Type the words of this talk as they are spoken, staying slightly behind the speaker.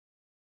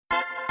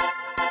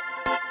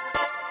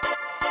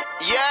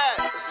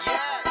Yeah.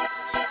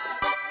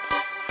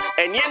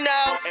 And you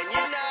know.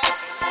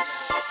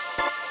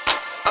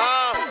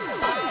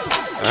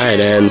 All right,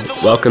 and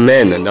welcome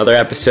in another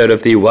episode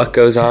of the What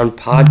Goes On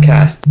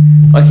podcast.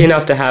 Lucky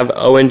enough to have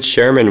Owen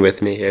Sherman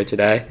with me here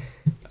today.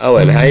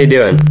 Owen, how you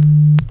doing?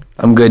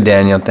 I'm good,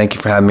 Daniel. Thank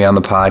you for having me on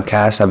the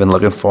podcast. I've been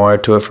looking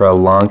forward to it for a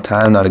long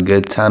time. Not a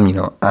good time,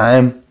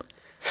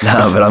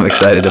 but I'm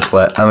excited to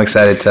play. I'm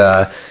excited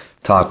to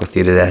talk with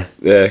you today.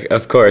 Yeah,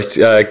 of course.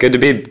 Good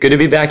to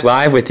be back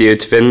live with you.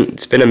 It's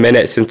been a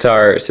minute since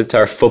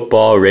our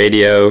football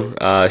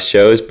radio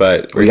shows,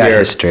 but We got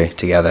history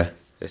together.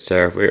 Yes,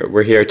 sir.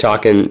 We're here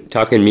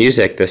talking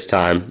music this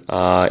time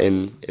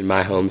in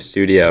my home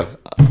studio.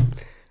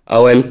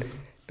 Owen,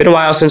 been a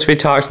while since we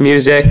talked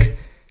music.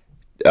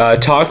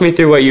 Talk me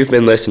through what you've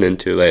been listening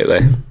to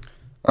lately.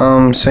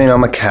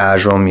 I'm a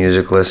casual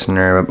music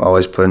listener. I'm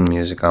always putting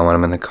music on when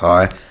I'm in the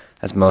car.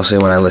 That's mostly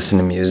when I listen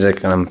to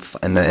music and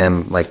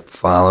I'm like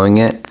following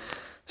it.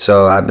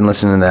 So I've been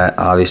listening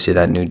to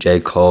that new J.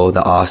 Cole,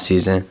 the Off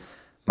Season.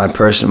 My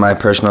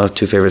personal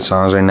two favorite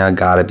songs right now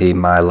gotta be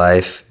My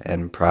Life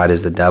and Pride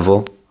is the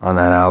Devil on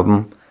that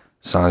album.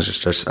 The songs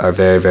just are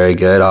very, very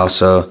good.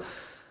 Also,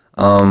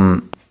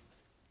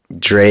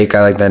 Drake,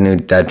 I like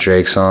that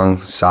Drake song,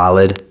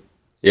 Solid.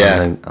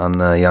 Yeah. On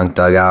the Young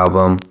Thug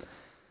album.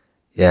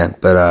 Yeah,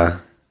 but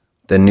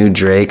the new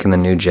Drake and the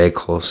new J.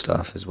 Cole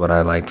stuff is what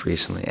I liked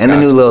recently. And the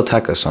new Lil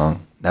Tecca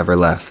song, Never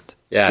Left.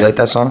 Yeah. You like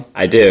that song?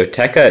 I do.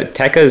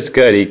 Tekka's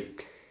good.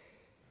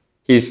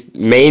 He's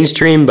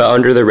mainstream but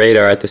under the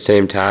radar at the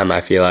same time, I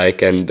feel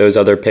like. And those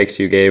other picks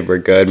you gave were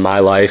good. My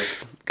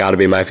Life got to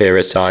be my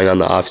favorite song on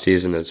the off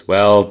season as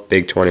well.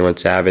 Big 21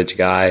 Savage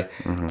guy.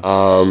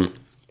 Mm-hmm.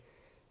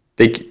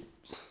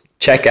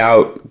 Check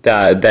out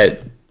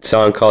that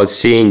song called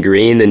Seeing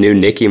Green, the new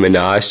Nicki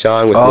Minaj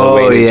song with Lil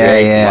Wayne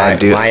and Drake. I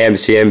do.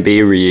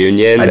 YMCMB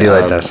Reunion. I do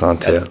like that song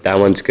too. That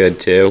one's good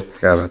too.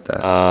 Forgot about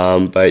that.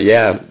 But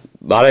yeah,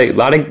 a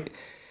lot of.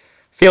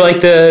 Feel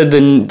like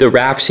the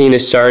rap scene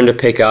is starting to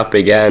pick up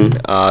again.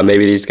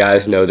 Maybe these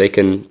guys know they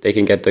can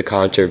get the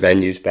concert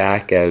venues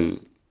back and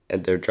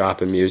they're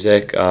dropping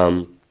music.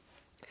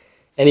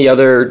 Any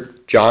other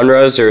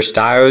genres or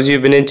styles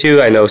you've been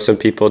into? I know some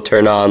people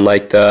turn on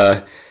like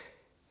the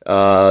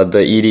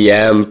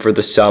EDM for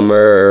the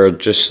summer or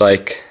just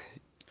like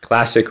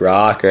classic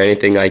rock or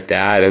anything like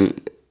that.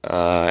 And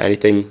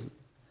anything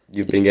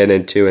you've been getting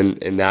into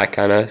in that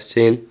kind of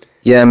scene?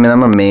 Yeah,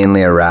 I'm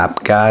mainly a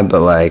rap guy,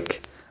 but like.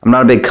 I'm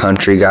not a big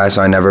country guy,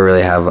 so I never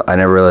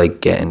really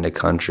get into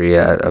country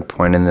at a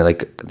point in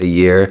the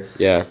year.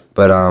 Yeah.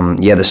 But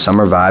the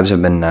summer vibes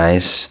have been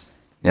nice.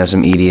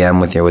 Some EDM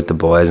with the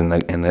boys and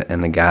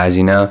the guys,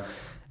 And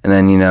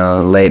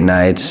then, late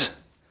nights,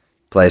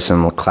 play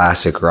some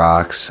classic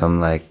rock,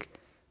 some like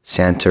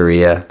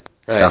Santeria,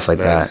 stuff like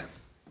that.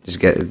 Just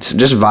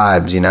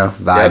vibes,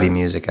 vibey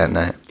music at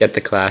night. Get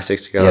the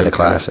classics going. Yeah, the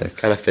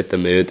classics. Kind of fit the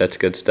mood. That's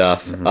good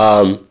stuff.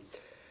 Mm-hmm.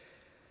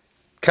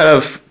 Kind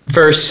of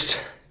first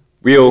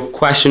real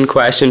question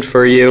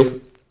for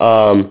you.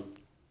 Talk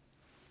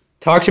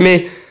to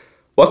me.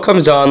 What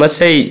comes on? Let's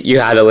say you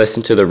had to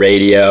listen to the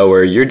radio,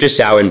 or you're just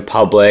out in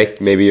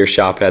public. Maybe you're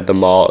shopping at the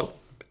mall.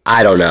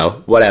 I don't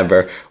know.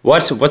 Whatever.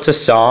 What's a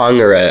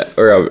song or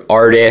a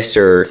artist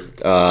or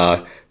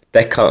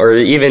or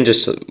even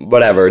just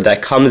whatever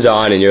that comes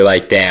on and you're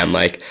like, damn,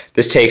 like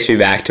this takes me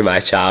back to my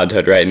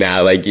childhood right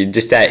now. Like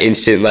just that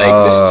instant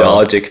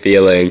nostalgic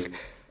feeling.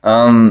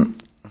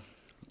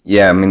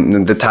 Yeah,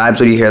 the times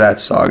when you hear that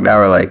song now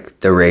are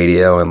like the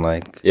radio and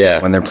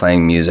when they're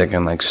playing music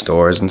in like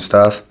stores and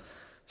stuff.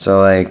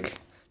 So like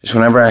just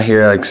whenever I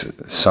hear like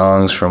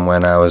songs from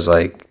when I was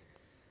like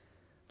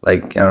I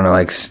don't know,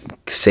 like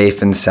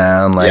Safe and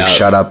Sound, like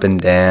Shut Up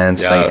and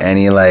Dance, like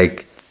any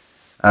like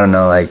I don't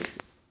know, like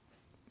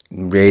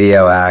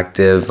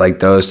Radioactive, like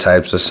those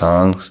types of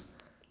songs.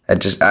 I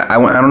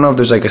don't know if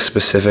there's like a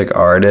specific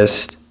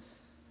artist,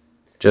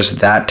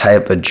 just that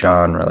type of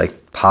genre, like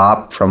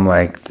pop from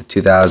like the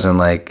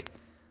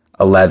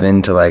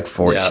 2011 to like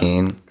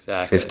 14,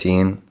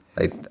 15,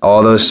 like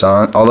all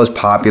those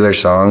popular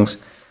songs.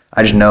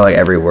 I just know like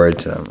every word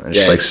to them.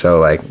 It's just so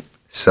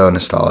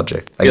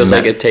nostalgic. Like, feels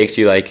like it takes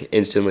you like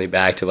instantly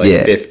back to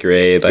like fifth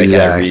grade, like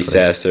at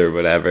recess or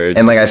whatever.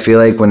 And like I feel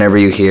like whenever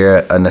you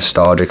hear a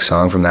nostalgic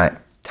song from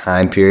that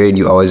time period,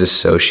 you always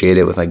associate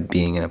it with like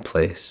being in a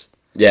place.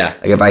 Yeah.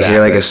 Like if I hear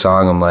like a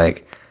song, I'm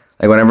like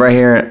whenever I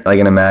hear like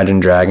an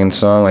Imagine Dragons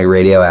song, like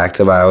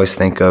Radioactive, I always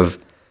think of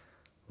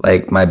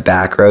like my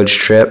backroads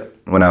trip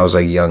when I was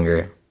like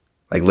younger,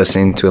 like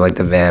listening to like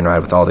the van ride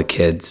with all the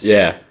kids.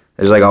 Yeah.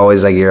 There's like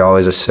always like you're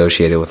always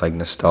associated with like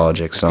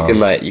nostalgic songs.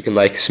 You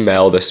can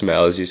smell the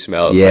smells you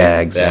smell. Yeah,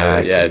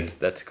 exactly. Yeah,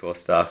 that's cool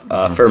stuff.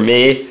 For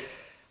me,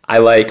 I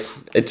like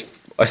it's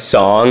a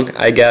song,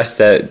 I guess,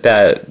 that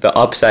the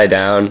Upside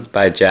Down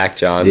by Jack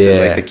Johnson,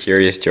 like the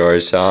Curious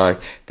George song,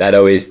 that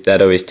always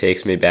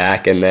takes me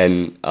back. And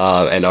then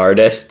an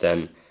artist,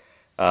 and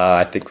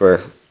I think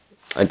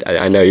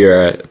I know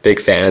you're a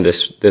big fan of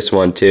this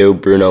one too,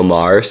 Bruno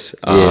Mars.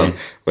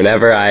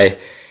 Whenever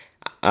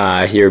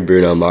hear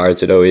Bruno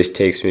Mars, it always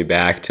takes me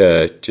back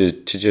to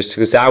just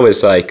because that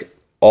was like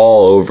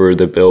all over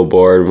the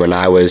Billboard when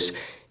I was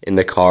in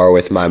the car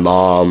with my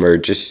mom or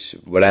just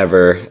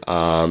whatever.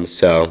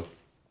 So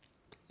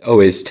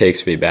always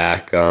takes me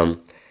back. I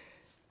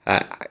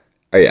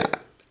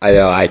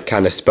know I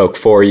kind of spoke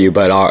for you,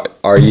 but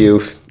are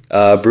you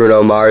a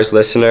Bruno Mars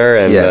listener?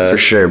 And yeah, for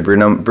sure.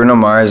 Bruno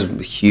Mars,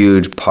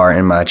 huge part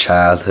in my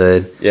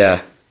childhood.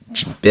 Yeah.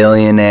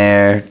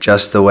 Billionaire,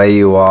 Just the Way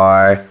You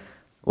Are.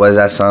 What is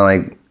that song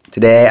like?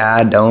 Today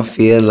I Don't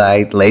Feel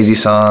Like, Lazy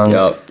Song.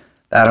 Yep.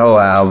 That whole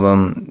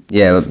album.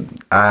 Yeah,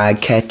 I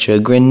Catch a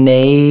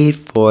Grenade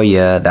for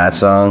Ya. That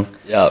song.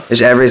 Yep.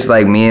 Just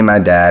like me and my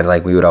dad,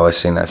 like we would always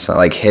sing that song.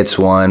 Like Hits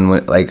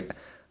One, like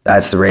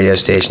that's the radio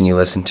station you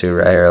listen to,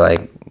 right? Or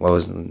like what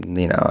was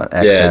XM?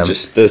 Yeah,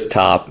 just those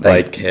top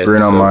like hits.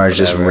 Bruno Mars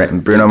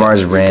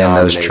ran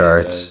those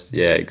charts.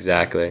 Yeah,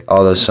 exactly.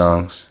 All those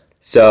songs.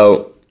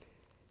 So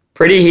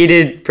pretty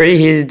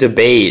heated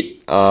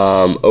debate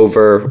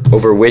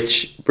over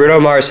which Bruno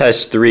Mars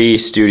has 3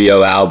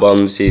 studio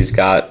albums. He's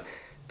got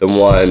the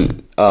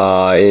one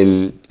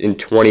in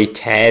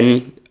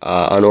 2010,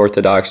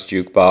 Unorthodox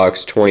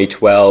Jukebox,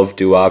 2012,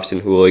 Doo-Wops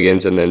and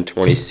Hooligans, and then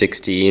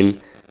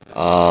 2016.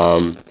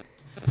 What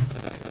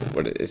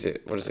is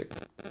it?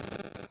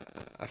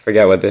 I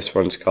forget what this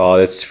one's called.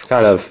 It's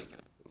kind of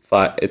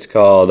it's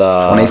called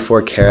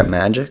 24 Karat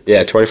Magic.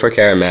 Yeah, 24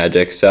 Karat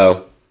Magic.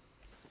 So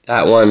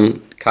that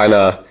one kind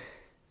of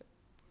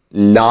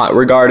not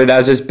regarded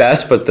as his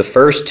best, but the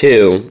first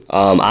 2,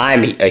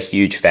 I'm a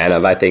huge fan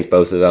of. I think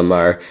both of them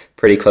are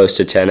pretty close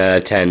to 10 out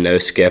of 10 no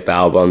skip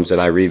albums, and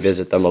I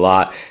revisit them a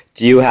lot.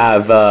 Do you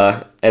have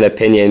an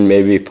opinion?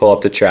 Maybe pull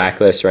up the track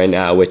list right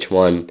now. Which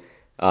one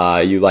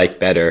you like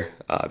better?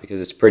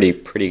 Because it's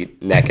pretty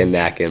neck and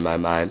neck in my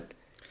mind.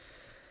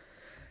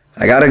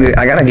 I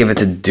gotta give it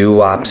to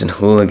Doo-Wops and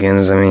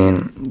Hooligans. I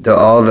mean,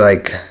 all the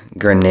like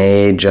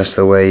Grenade, Just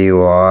the Way You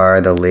Are,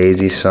 the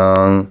Lazy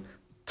Song,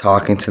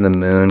 Talking to the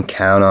Moon,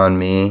 Count on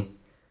Me.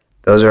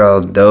 Those are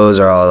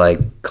all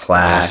like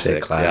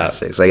classics.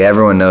 Yep. Like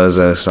everyone knows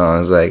those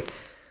songs. Like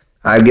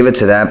I'd give it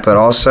to that, but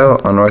also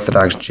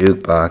Unorthodox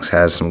Jukebox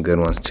has some good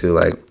ones too,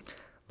 like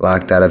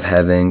Locked Out of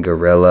Heaven,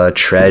 Gorilla,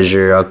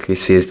 Treasure. Okay,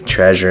 see, it's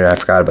Treasure. I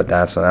forgot about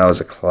that song. That was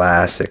a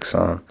classic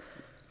song.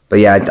 But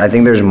yeah, I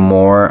think there's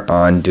more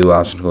on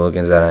Doo-Wops and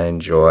Hooligans that I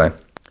enjoy,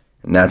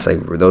 and that's like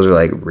those are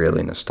like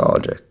really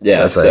nostalgic.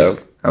 Yeah, that's so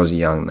like I was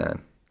young then.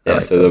 Yeah,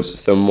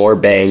 so more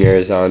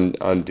bangers on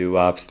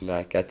Doo-Wops, and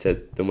that gets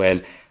it the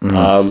win.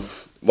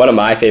 Mm-hmm. One of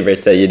my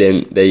favorites that you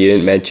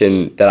didn't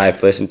mention that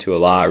I've listened to a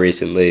lot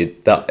recently.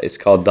 It's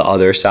called The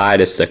Other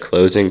Side. It's the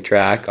closing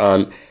track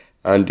on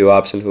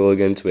Doo-Wops and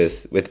Hooligans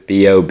with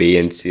B.O.B.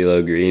 and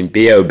CeeLo Green.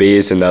 B.O.B.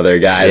 is another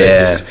guy that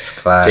just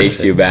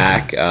takes you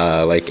back,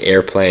 like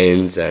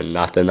Airplanes and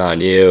Nothing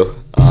on You.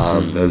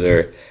 Those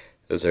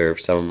are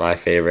some of my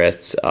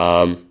favorites.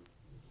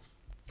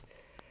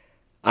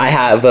 I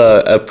have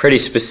a pretty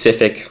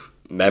specific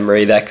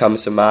memory that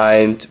comes to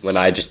mind when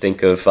I just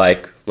think of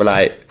like when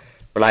I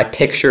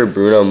picture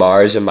Bruno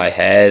Mars in my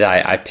head.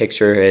 I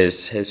picture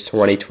his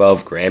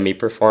 2012 Grammy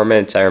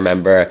performance. I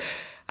remember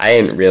I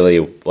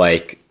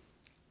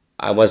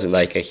wasn't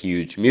like a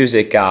huge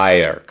music guy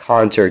or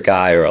concert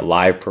guy or a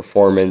live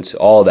performance,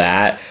 all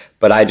that.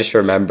 But I just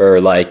remember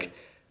like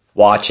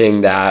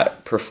watching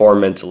that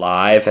performance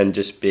live and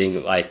just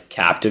being like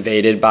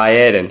captivated by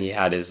it. And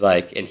he's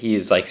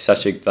like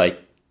such a like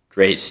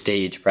great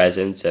stage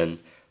presence and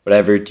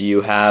whatever. Do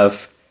you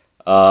have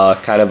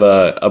kind of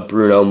a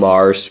Bruno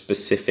Mars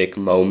specific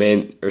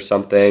moment or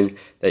something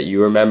that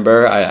you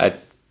remember?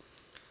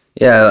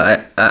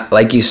 Yeah, I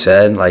like you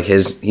said, like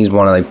he's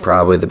one of like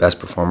probably the best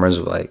performers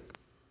of like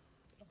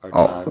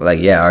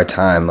our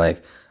time. Like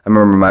I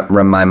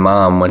remember my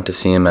mom went to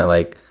see him at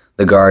like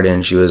the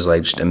Garden. She was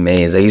like just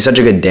amazed. Like, he's such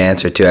a good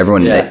dancer too.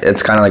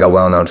 It's kind of like a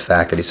well-known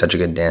fact that he's such a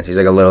good dancer. He's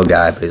like a little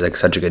guy, but he's like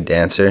such a good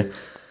dancer.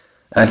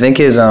 And I think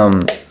his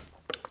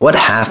what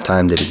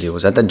halftime did he do?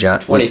 Was that the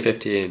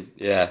 2015?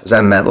 Yeah. Was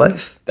that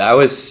MetLife? That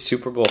was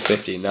Super Bowl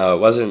 50. No, it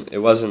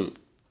wasn't.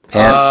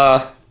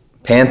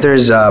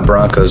 Panthers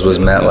Broncos was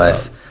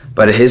MetLife,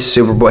 but his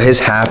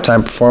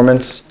halftime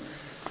performance,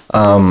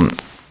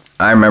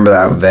 I remember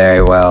that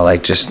very well.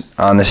 Like just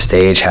on the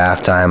stage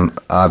halftime,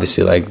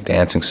 obviously like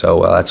dancing so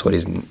well. That's what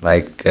he's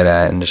like good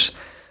at, and just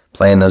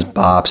playing those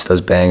bops,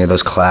 those bangers,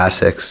 those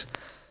classics.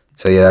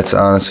 So yeah,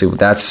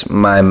 that's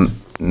my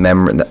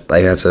memory.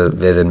 Like that's a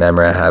vivid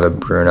memory I have of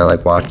Bruno,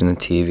 like watching the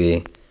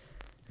TV,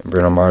 and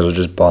Bruno Mars was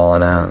just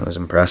balling out. It was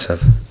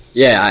impressive.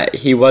 Yeah,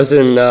 he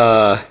wasn't.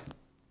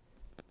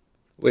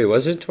 Wait,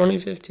 was it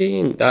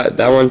 2015? That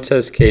one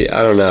says Kate.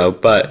 I don't know,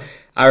 but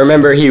I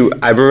remember he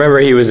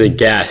was a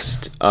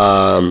guest.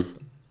 Yeah,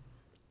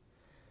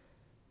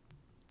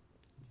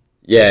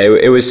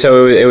 it was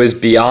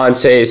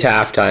Beyonce's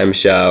halftime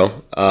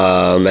show.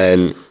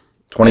 And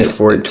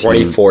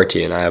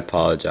 2014. I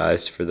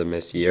apologize for the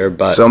missed year,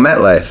 but so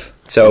MetLife.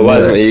 So it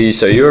wasn't.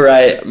 So you were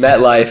right,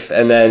 MetLife,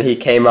 and then he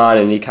came on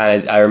and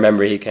I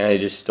remember he kind of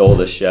just stole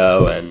the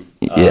show and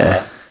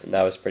yeah. and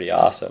that was pretty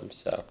awesome.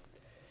 So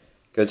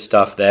good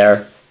stuff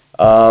there.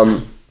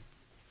 I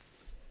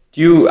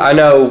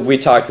know we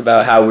talked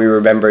about how we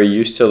remember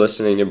used to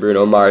listening to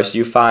Bruno Mars. Do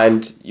you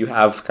find you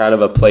have kind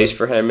of a place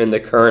for him in the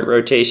current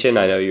rotation?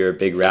 I know you're a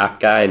big rap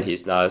guy and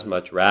he's not as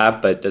much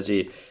rap, but does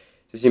he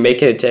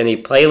make it to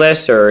any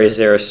playlist, or is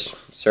there a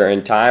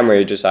certain time where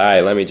you're just, all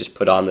right, let me just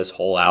put on this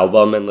whole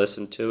album and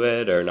listen to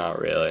it, or not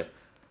really?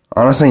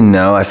 Honestly,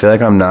 no. I feel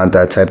like I'm not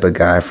that type of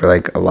guy for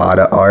like a lot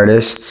of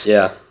artists.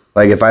 Yeah.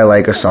 Like if I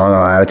like a song,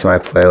 I'll add it to my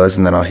playlist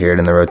and then I'll hear it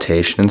in the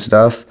rotation and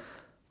stuff.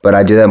 But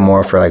I do that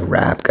more for like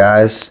rap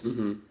guys.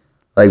 Mm-hmm.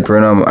 Like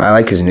Bruno, I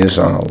like his new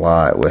song a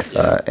lot with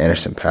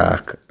Anderson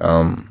 .Paak.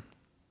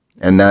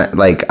 And that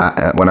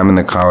when I'm in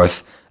the car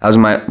I was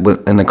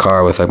in the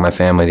car with like my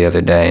family the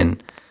other day,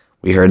 and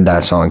we heard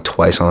that song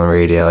twice on the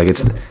radio. Like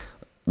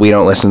we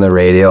don't listen to the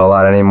radio a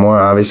lot anymore,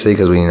 obviously,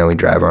 because we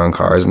drive our own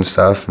cars and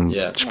stuff and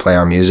just play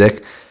our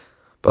music.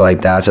 But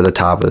like that's at the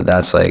top of it.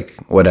 That's like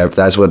whatever.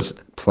 That's what's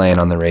playing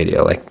on the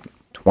radio like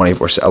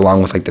 24/7,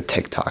 along with like the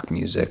TikTok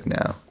music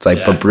now. It's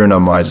like, but Bruno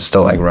Mars is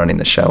still like running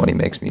the show when he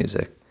makes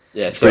music.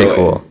 Yeah, it's pretty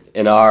cool.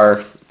 In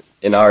our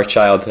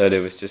childhood,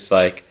 it was just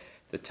like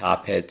the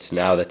top hits.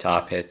 Now the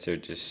top hits are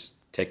just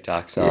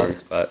TikTok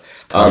songs. Yeah, but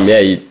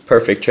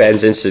perfect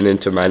transition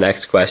into my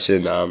next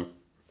question.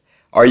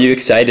 Are you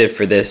excited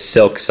for this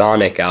Silk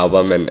Sonic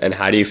album, and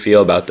how do you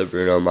feel about the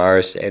Bruno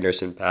Mars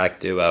Anderson .Paak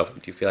duo?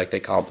 Do you feel like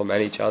they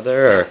complement each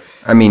other? Or?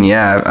 I mean,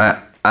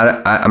 yeah.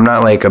 I'm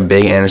not like a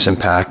big Anderson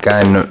 .Paak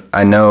guy.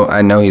 I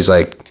know he's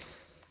like,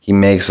 he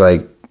makes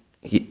like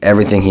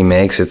everything he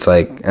makes. It's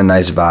like a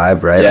nice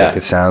vibe, right? Yeah. Like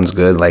it sounds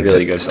good, like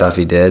really good stuff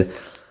he did.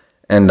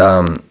 And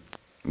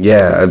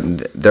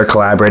they're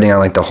collaborating on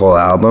like the whole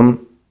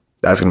album.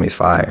 That's gonna be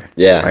fire.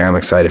 Yeah, like I'm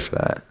excited for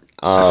that.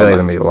 I feel like there's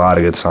gonna be a lot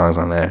of good songs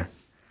on there.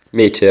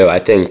 Me too. I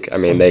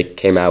mean, they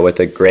came out with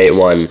a great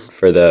one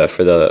for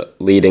the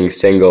leading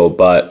single,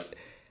 but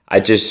I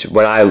just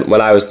when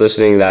I was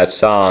listening to that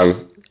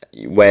song,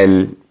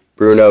 when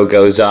Bruno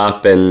goes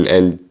up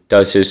and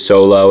does his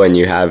solo and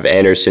you have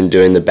Anderson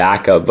doing the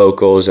backup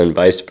vocals and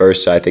vice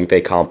versa, I think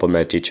they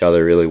complement each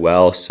other really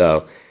well.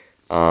 So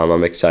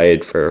I'm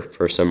excited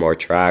for some more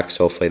tracks.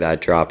 Hopefully that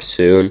drops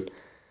soon.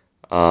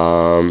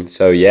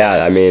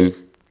 I mean,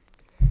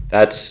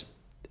 that's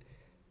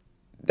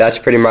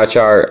pretty much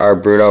our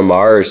Bruno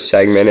Mars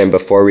segment. And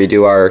before we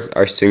do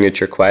our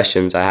signature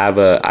questions, I have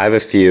a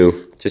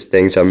few just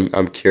things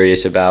I'm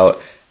curious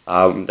about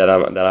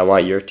that I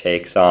want your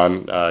takes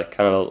on. Kind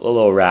of a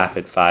little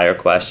rapid fire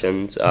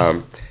questions.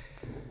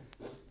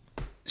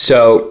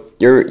 So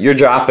you're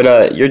dropping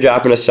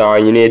a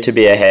song. You need it to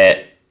be a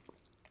hit.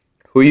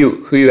 Who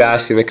you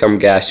asking to come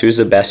guest? Who's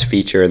the best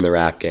feature in the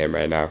rap game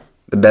right now?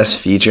 The best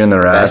feature in the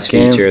rap game? Best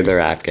feature in the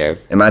rap game.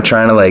 Am I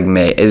trying to like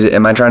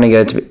am I trying to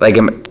get it to be like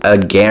a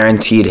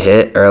guaranteed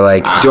hit, or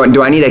like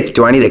do I need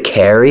a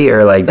carry,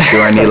 or like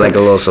do I need like a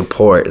little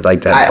support like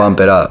to bump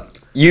it up?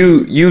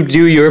 You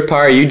do your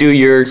part. You do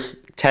your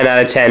 10 out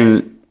of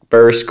 10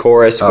 verse,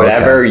 chorus,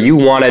 whatever. Okay. You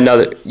want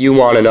another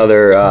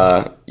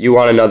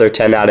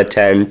 10 out of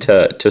 10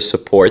 to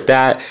support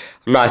that.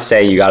 I'm not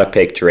saying you got to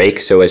pick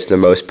Drake so it's the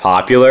most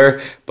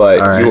popular,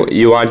 but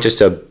you want just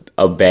a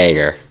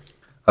banger.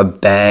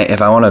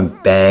 If I want a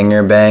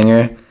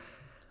banger,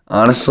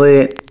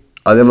 honestly,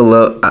 I'll give a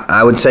little.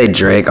 I would say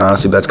Drake,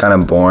 honestly, but that's kind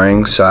of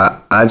boring. So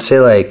I'd say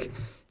like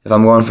if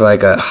I'm going for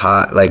like a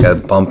hot, like a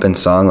bumping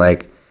song,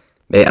 like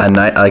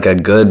a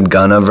good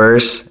Gunna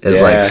verse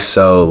is like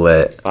so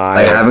lit. Fire.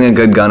 Like having a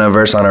good Gunna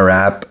verse on a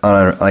rap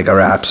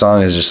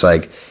song is just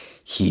like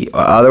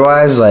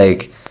otherwise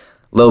like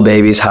Lil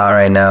Baby's hot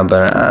right now,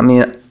 but I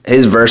mean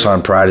his verse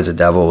on Pride is the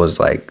Devil was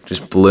like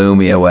just blew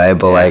me away.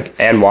 But like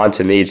and Wants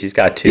and Needs, he's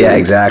got two. Yeah,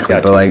 exactly.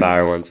 He's got but like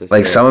fire ones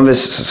like some of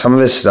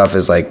his stuff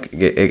is like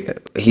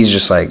he's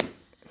just like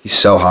he's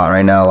so hot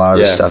right now. A lot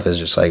of his stuff is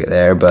just like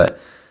there. But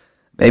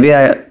maybe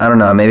I don't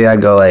know. Maybe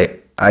I'd go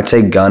like I'd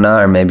say Gunna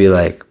or maybe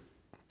like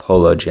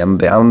Polo G. I'm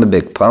a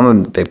big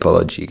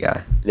Polo G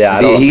guy.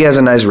 Yeah, he has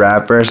a nice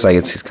rap verse. Like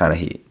it's kind of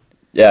heat.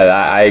 Yeah,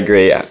 I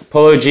agree.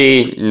 Polo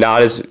G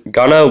not as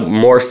Gunna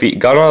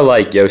Gunna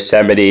like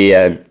Yosemite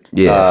and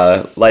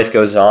Life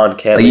Goes On.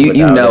 Can't like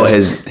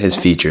his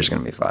feature's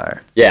gonna be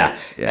fire. Yeah,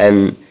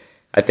 and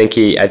I think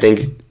he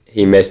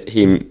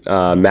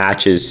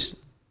matches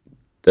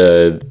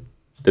the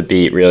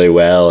beat really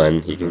well,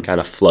 and he can kind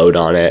of float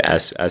on it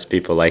as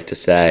people like to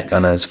say.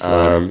 Gunna is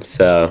floating.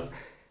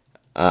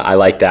 I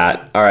like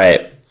that. All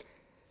right,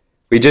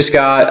 we just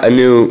got a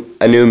new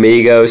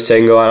Migos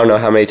single. I don't know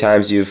how many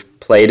times you've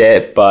played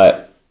it,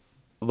 but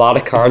a lot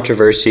of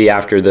controversy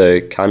after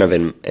the kind of,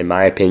 in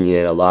my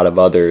opinion, a lot of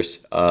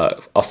others,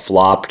 a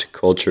flopped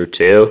Culture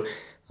 2.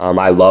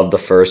 I love the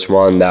first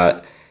one.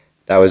 That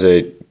was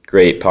a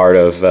great part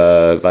of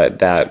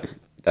that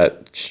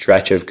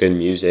stretch of good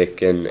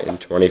music in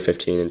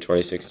 2015 and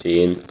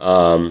 2016.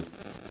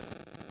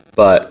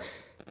 But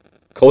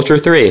Culture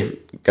 3,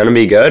 gonna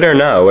be good or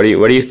no? What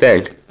do you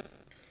think?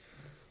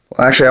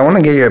 Well, actually, I want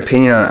to get your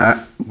opinion on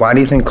why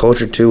do you think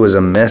Culture 2 was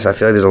a miss? I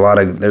feel like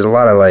there's a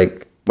lot of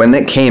like when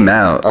it came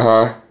out,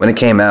 Uh-huh.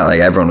 like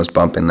everyone was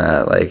bumping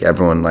that. Like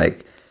everyone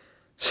like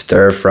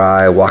Stir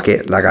Fry, Walk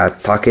It Like I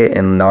Talk It,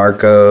 and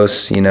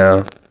Narcos. You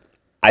know.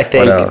 I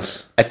think. What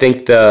else? I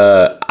think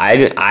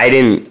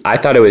I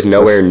thought it was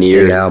nowhere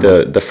near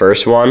the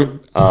first one.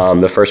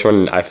 The first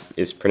one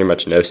is pretty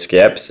much no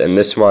skips, and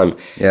this one,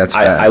 yeah, it's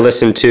I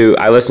listened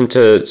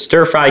to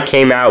Stir Fry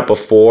came out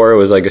before it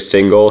was like a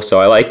single, so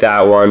I like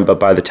that one. But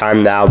by the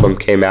time the album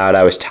came out,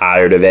 I was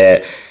tired of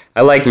it.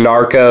 I like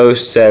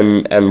Narcos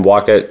and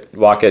Walk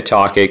It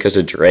Talk It because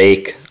of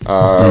Drake.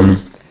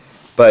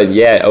 But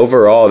yeah,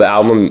 overall the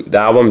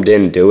album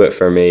didn't do it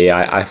for me.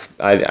 I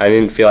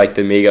didn't feel like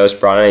the Migos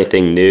brought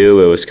anything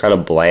new. It was kind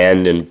of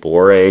bland and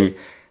boring.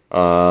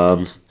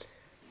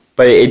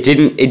 But it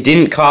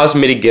didn't cause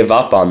me to give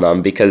up on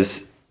them,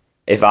 because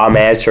if I'm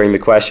answering the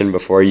question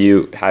before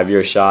you have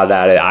your shot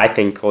at it, I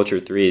think Culture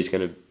 3 is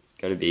gonna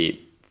be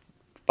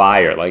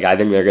fire. Like, I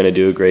think they're gonna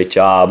do a great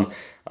job.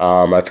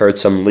 I've heard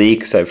some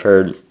leaks. I've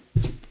heard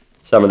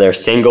some of their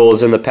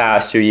singles in the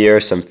past 2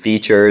 years, some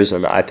features,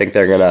 and I think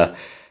they're gonna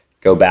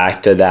go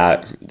back to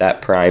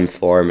that prime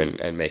form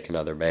and make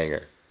another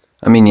banger.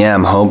 I mean, yeah,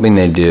 I'm hoping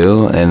they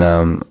do, and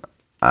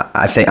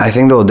I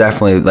think they'll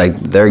definitely, like,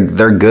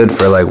 they're good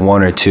for like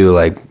one or two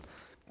like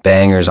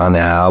bangers on the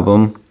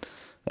album,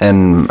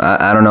 and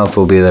I don't know if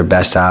it'll be their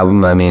best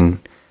album. I mean,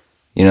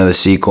 you know, the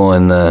sequel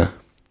and the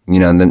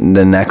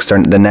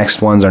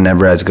next ones are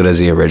never as good as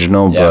the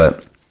original, Yeah.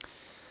 but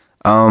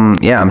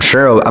yeah, I'm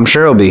sure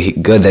it'll be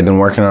good. They've been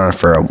working on it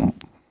for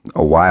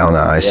a while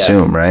now, I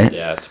assume, right?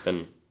 Yeah, it's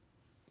been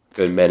a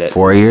good minute.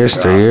 4 years,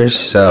 3 years.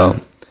 So,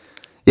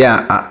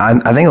 yeah,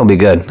 I think it'll be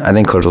good. I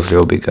think Culture 3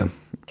 will be good.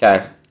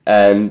 Okay,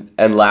 and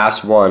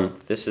last one.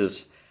 This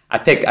is I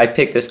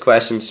picked this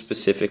question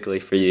specifically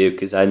for you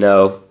because I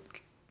know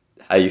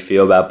how you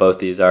feel about both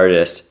these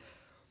artists.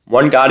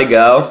 One gotta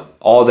go.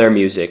 All their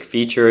music,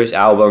 features,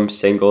 albums,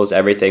 singles,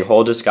 everything,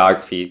 whole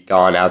discography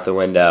gone out the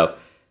window.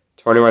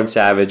 21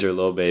 Savage or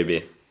Lil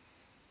Baby?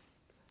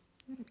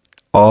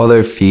 All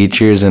their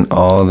features and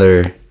all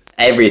their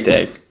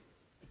Everything.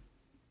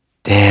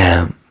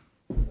 Damn.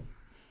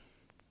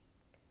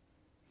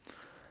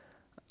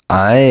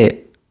 I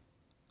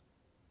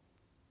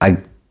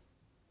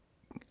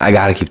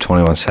gotta keep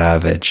 21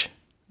 Savage.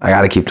 I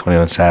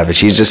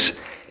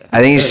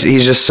think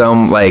he's just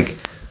some, like,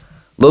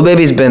 Lil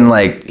Baby's been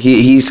like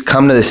he's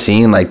come to the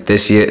scene like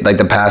this year, like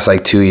the past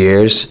like 2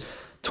 years.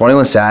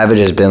 21 Savage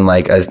has been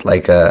like he's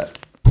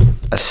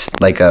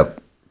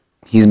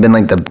been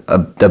like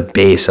the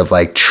base of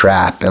like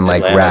trap and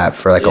like rap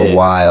for like a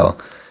while,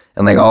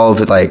 and like all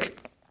of it, like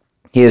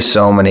he has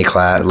so many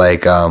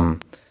I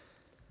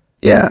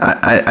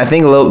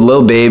think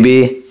Lil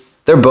Baby,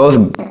 they're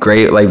both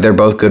great, like they're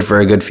both good for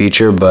a good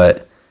feature,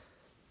 but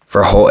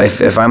for whole if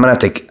I'm gonna have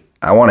to,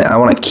 I want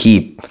to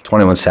keep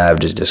 21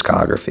 Savage's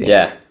discography.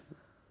 Yeah.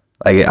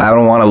 Like, I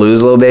don't want to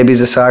lose Lil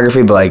Baby's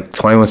discography, but like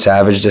 21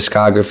 Savage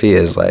discography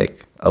is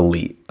like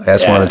elite. Like,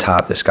 that's one of the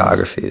top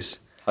discographies.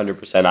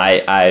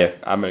 100%.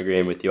 I'm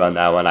agreeing with you on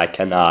that one. I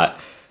cannot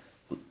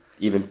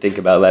even think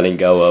about letting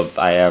go of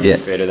I Am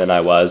Greater Than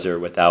I Was or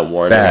Without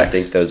Warning. Facts. I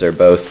think those are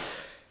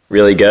both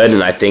really good,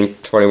 and I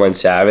think 21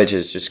 Savage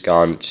has just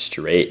gone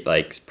straight,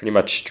 like pretty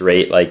much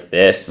straight like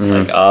this,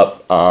 like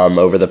up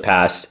over the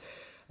past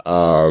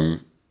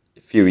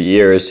few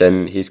years,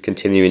 and he's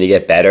continuing to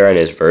get better. And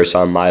his verse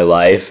on My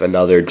Life,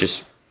 another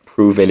just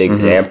proven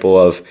example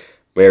of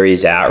where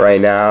he's at right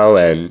now,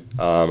 and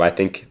I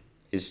think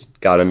he's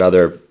got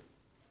another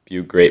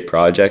few great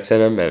projects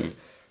in him, and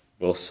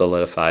will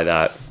solidify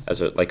that as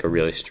a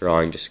really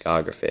strong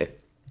discography.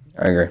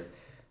 I agree.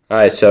 All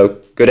right, so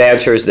good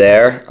answers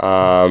there.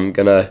 I'm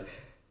gonna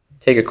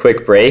take a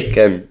quick break,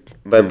 and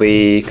when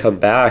we come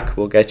back,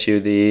 we'll get you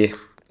the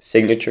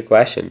signature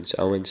questions,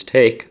 Owen's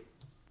Take.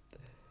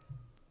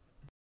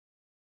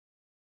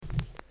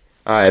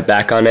 All right,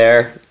 back on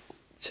air.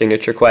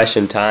 Signature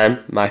question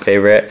time. My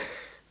favorite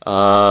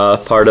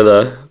part of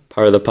the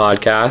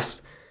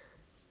podcast.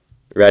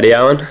 Ready,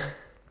 Owen?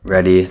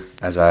 Ready,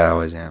 as I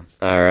always am.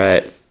 All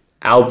right.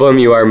 Album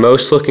you are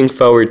most looking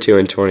forward to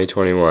in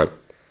 2021.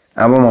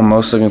 Album I'm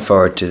most looking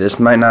forward to. This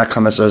might not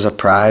come as a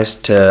surprise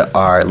to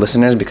our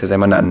listeners because they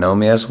might not know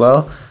me as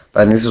well,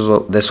 but I think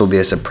this will be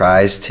a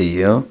surprise to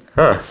you.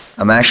 Huh.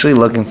 I'm actually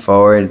looking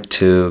forward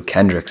to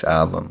Kendrick's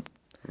album.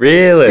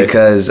 Really?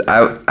 Because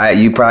I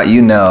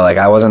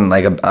wasn't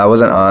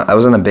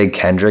a big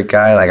Kendrick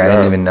guy. Like, I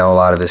didn't even know a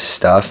lot of his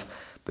stuff,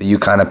 but you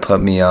kind of put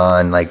me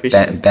on. Like,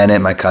 Bennett,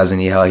 my cousin,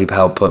 he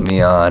helped put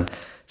me on.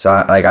 So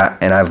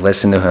I've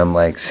listened to him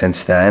like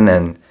since then,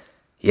 and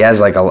he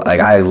has I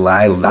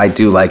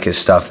do like his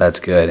stuff. That's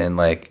good, and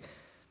like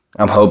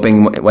I'm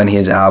hoping when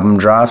his album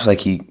drops, like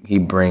he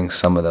brings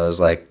some of those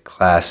like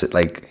classic,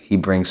 like he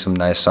brings some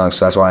nice songs.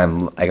 So that's why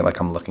I'm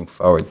looking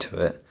forward to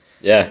it.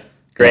 Yeah.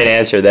 Great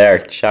answer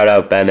there. Shout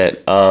out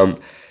Bennett.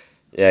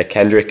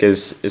 Kendrick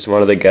is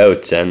one of the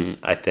GOATs, and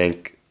I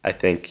think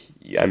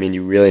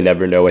you really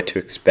never know what to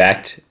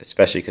expect,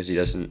 especially because he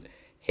doesn't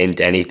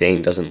hint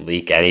anything, doesn't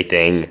leak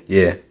anything.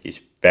 Yeah. He's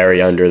very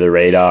under the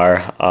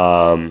radar.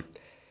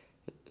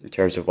 in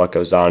terms of what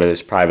goes on in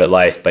his private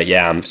life. But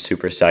yeah, I'm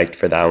super psyched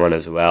for that one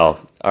as well.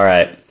 All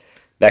right,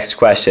 next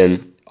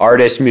question.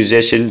 Artist,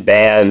 musician,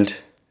 band,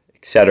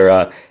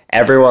 etc.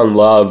 everyone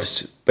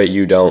loves, but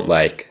you don't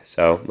like.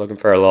 So looking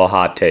for a little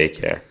hot take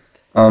here.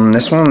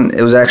 This one,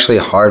 it was actually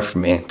hard for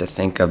me to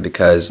think of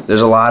because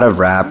there's a lot of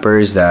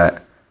rappers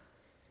that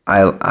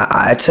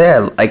I'd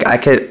say I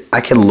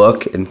could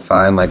look and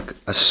find like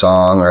a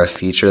song or a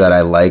feature that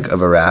I like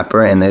of a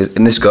rapper, and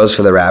this goes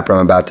for the rapper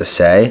I'm about to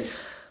say,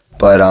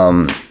 but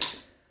I'm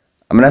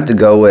gonna have to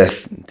go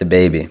with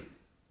DaBaby.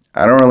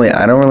 I don't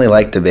really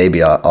like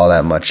DaBaby all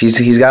that much.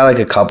 He's got like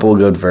a couple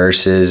good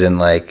verses, and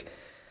like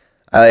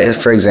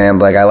for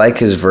example, like I like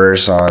his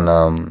verse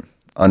on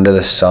Under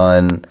the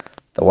Sun.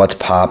 The What's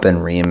Poppin'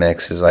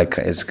 remix is like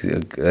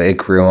it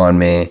grew on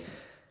me.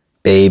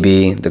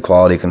 Baby, the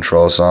Quality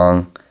Control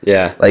song.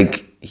 Yeah.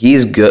 Like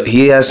he's good.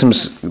 He has some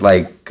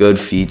like good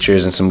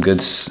features and some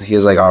good. He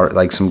has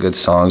like some good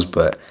songs,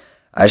 but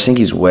I just think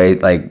he's way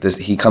like this.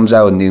 He comes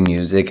out with new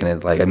music and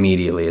it like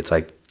immediately it's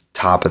like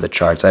top of the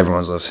charts.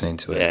 Everyone's listening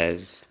to it. Yeah.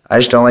 I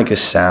just don't like his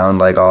sound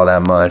like all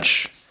that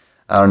much.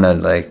 I don't know.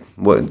 Like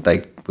what?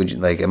 Like would you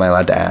like? Am I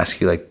allowed to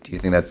ask you? Like, do you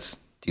think that's?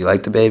 Do you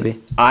like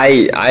DaBaby?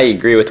 I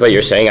agree with what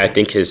you're saying. I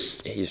think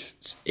he's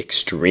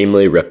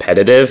extremely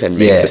repetitive and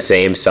makes the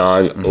same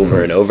song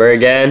over and over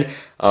again.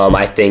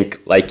 I think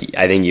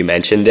you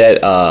mentioned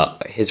it.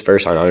 His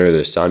verse on Under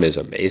the Sun is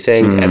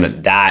amazing, and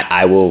that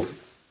I will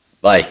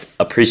like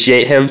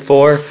appreciate him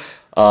for.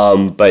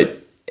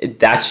 But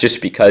that's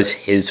just because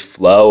his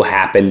flow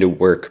happened to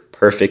work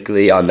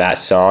perfectly on that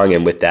song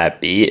and with that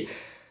beat.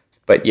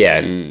 But yeah,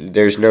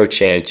 there's no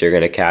chance you're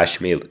gonna catch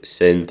me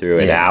sitting through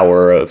an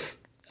hour of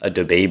a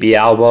DaBaby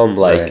album.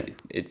 Like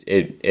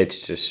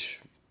it's just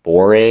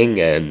boring,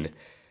 and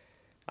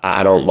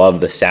I don't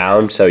love the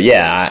sound. So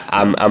yeah,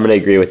 I'm gonna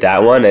agree with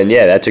that one. And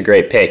yeah, that's a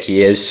great pick.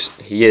 He is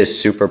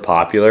super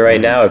popular right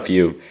now. If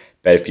you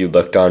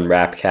looked on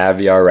Rap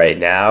Caviar right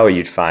now,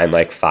 you'd find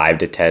like 5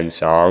 to 10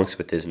 songs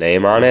with his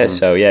name on it.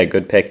 So yeah,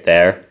 good pick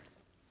there.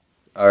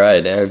 All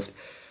right, and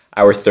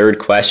our third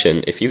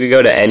question: if you could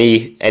go to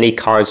any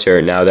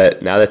concert now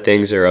that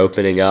things are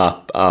opening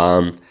up,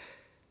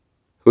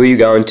 who are you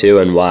going to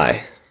and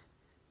why?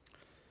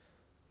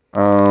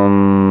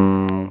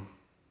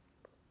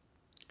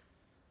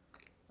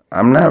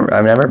 I've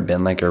never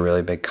been like a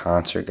really big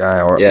concert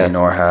guy,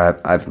 nor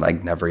have I've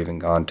like never even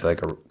gone to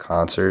like a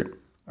concert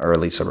or at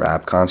least a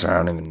rap concert. I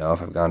don't even know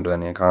if I've gone to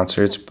any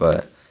concerts,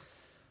 but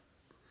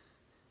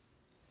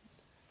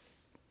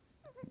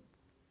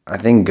I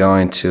think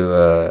going to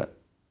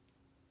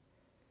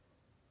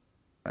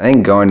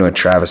a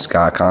Travis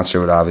Scott concert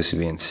would obviously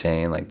be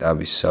insane. Like that would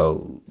be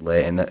so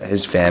lit, and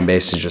his fan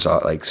base is just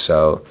like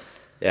so.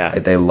 Yeah,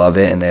 like, they love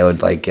it and they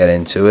would like get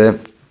into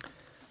it.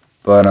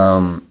 But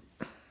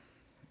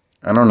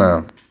I don't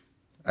know.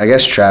 I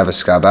guess Travis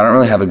Scott, but I don't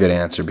really have a good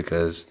answer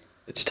because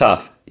it's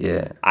tough.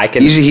 Yeah,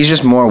 He's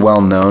just more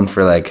well known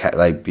for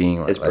like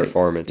being his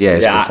performance. Yeah,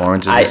 his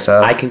performances and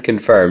stuff. I can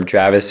confirm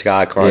Travis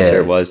Scott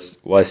concert was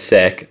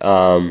sick.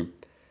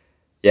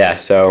 Yeah,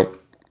 so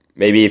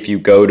maybe if you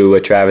go to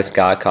a Travis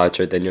Scott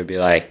concert, then you'll be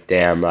like,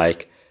 damn,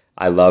 like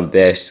I love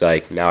this.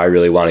 Like now I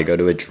really want to go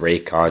to a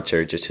Drake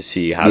concert just to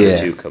see how the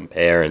two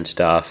compare and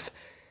stuff.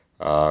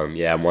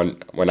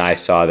 When I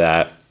saw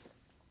that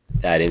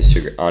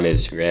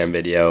Instagram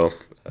video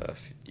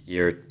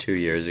 2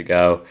 years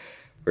ago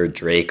where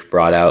Drake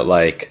brought out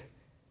like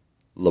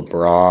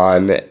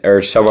LeBron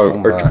or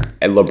someone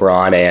and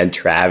LeBron and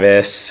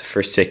Travis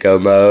for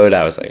Sicko Mode,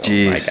 I was like,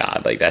 oh my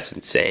god, like that's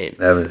insane.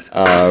 That was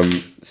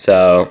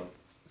so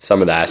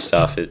some of that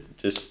stuff, it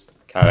just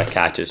kind of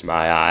catches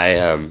my eye.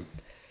 And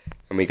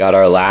we got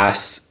our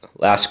last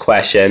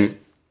question.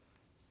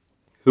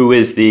 Who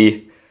is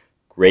the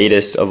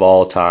greatest of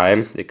all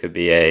time? It could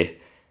be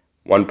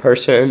one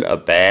person, a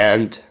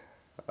band,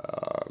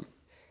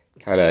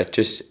 kind of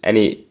just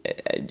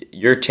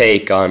your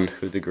take on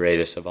who the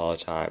greatest of all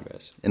time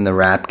is. In the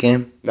rap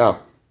game? No.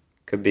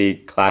 Could be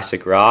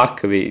classic rock,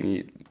 could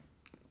be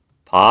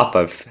pop.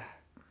 I've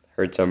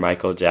heard some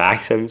Michael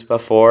Jacksons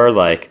before.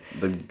 Like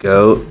the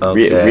GOAT?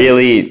 Okay.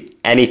 Really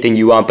anything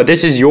you want. But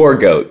this is your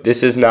GOAT.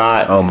 This is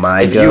not... Oh,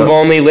 my if GOAT? You've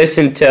only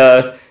listened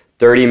to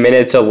 30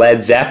 minutes of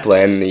Led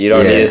Zeppelin. You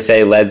don't need to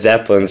say Led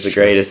Zeppelin's the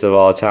greatest of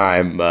all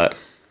time. But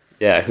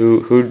yeah,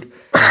 who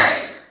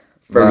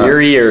from your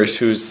ears,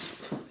 who's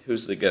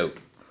the GOAT?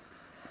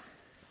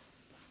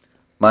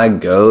 My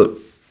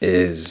GOAT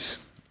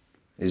is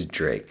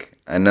Drake.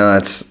 I know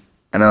that's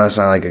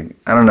not like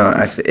I don't know.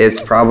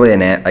 It's probably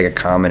like a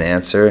common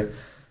answer,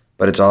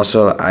 but it's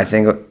also I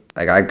think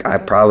like I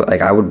probably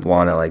like I would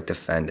want to like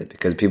defend it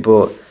because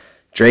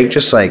Drake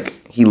just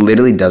like he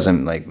literally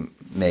doesn't like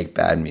make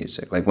bad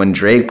music. Like when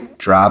Drake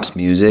drops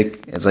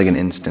music, it's like an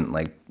instant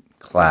like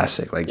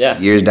classic. Like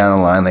years down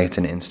the line, like it's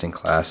an instant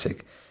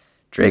classic.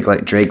 Drake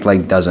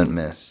doesn't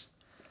miss.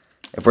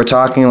 If we're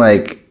talking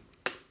like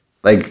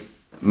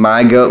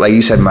my GOAT, like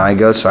you said, my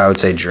GOAT, so I would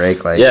say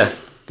Drake. Like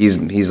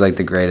he's like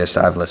the greatest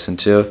I've listened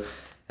to,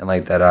 and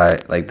like that I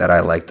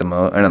like the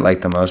most, and I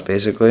like the most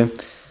basically.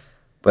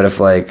 But if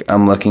like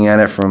I'm looking at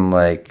it from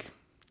like,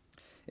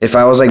 if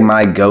I was like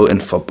my GOAT in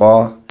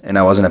football and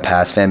I wasn't a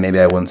Pats fan, maybe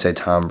I wouldn't say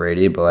Tom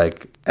Brady. But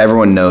like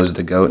everyone knows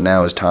the GOAT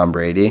now is Tom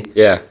Brady.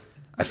 Yeah.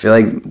 I feel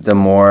like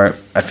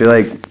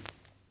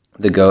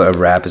the GOAT of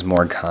rap is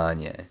more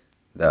Kanye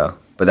though.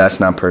 But that's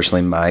not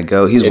personally my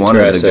GOAT. He's one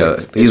of the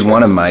GOAT. He's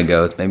one of my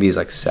GOATs. Maybe he's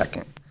like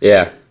second.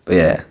 Yeah. But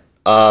yeah.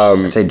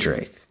 I'd say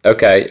Drake.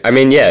 Okay. I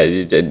mean, yeah,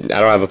 I don't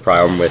have a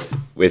problem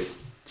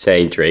with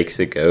saying Drake's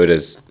the GOAT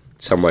as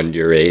someone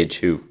your age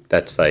who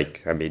that's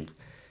like, I mean,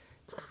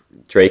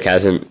 Drake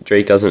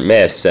doesn't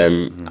miss,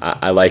 and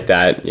I like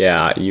that.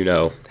 Yeah, you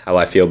know how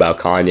I feel about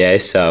Kanye,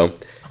 so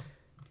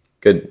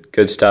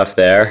good stuff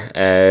there.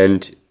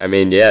 And I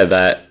mean,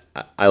 yeah,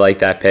 I like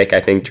that pick.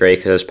 I think Drake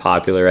is as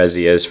popular as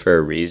he is for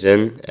a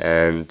reason,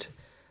 and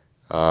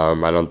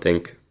I don't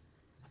think,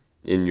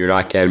 and you're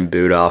not getting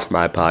booed off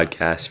my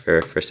podcast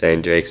for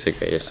saying Drake's the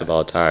greatest of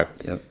all time.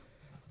 Yep.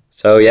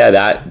 So yeah,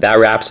 that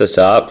wraps us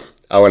up.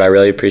 Oh, and I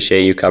really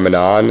appreciate you coming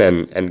on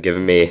and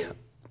giving me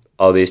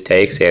all these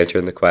takes,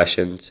 answering the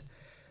questions,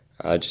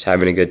 just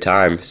having a good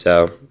time.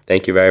 So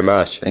thank you very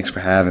much. Thanks for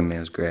having me. It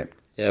was great.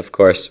 Yeah, of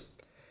course.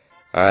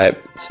 All right,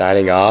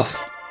 signing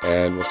off,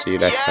 and we'll see you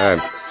next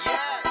time.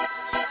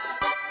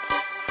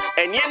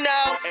 And you know